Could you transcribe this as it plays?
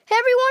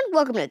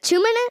welcome to 2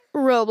 Minute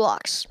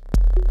Roblox.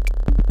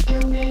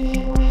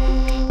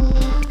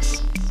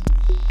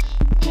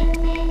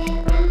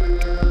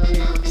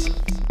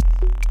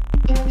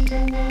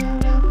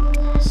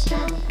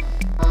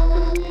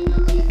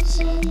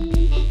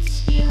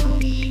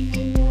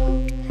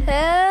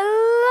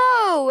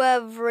 Hello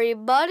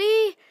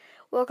everybody,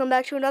 welcome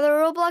back to another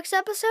Roblox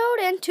episode,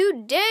 and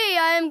today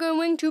I am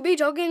going to be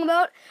talking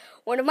about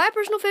one of my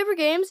personal favorite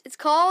games. It's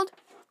called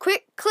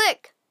Quick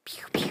Click.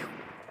 Pew pew.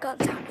 Gun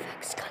sound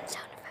effects, gun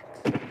sound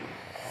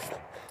effects.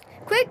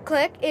 Quick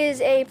Click is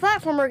a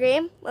platformer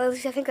game, well, at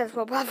least I think that's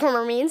what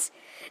platformer means,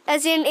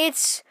 as in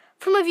it's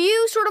from a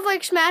view sort of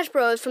like Smash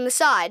Bros. From the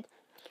side,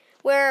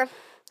 where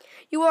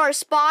you are a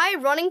spy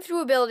running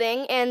through a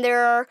building and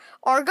there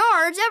are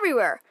guards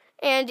everywhere.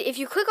 And if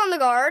you click on the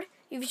guard,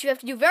 which you have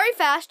to do very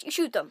fast, you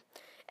shoot them.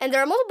 And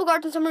there are multiple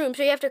guards in some rooms,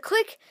 so you have to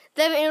click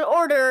them in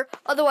order,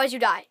 otherwise you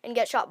die and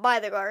get shot by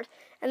the guard.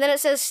 And then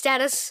it says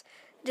status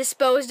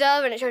disposed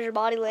of, and it shows your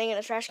body laying in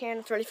a trash can.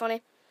 It's really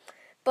funny.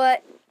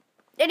 But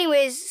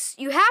anyways,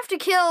 you have to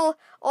kill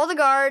all the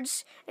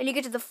guards, and you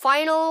get to the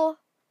final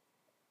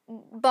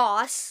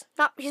boss.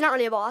 He's not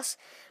really a boss,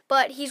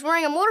 but he's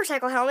wearing a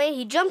motorcycle helmet.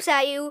 He jumps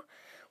at you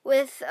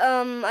with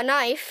a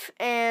knife,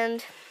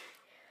 and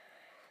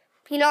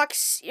he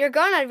knocks your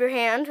gun out of your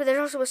hand, but there's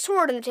also a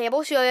sword on the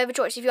table, so you have a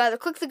choice. If you either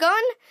click the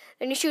gun,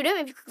 then you shoot him.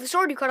 If you click the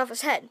sword, you cut off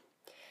his head.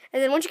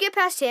 And then once you get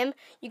past him,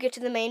 you get to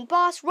the main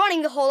boss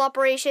running the whole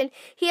operation.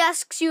 He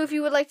asks you if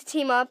you would like to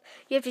team up.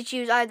 You have to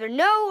choose either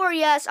no or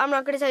yes. I'm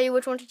not going to tell you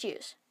which one to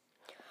choose.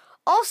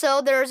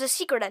 Also, there is a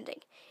secret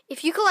ending.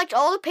 If you collect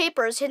all the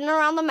papers hidden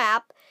around the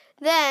map,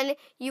 then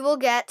you will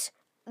get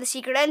the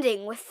secret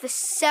ending with the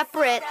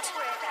separate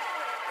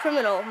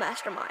criminal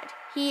mastermind.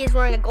 He is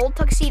wearing a gold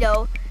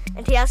tuxedo,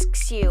 and he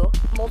asks you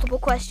multiple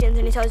questions,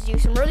 and he tells you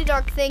some really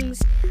dark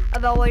things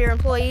about what your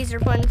employees are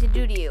planning to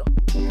do to you.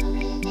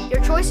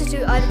 Your choice is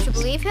to either to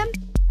believe him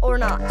or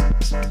not.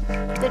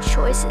 The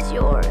choice is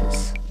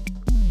yours.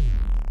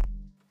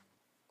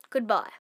 Goodbye.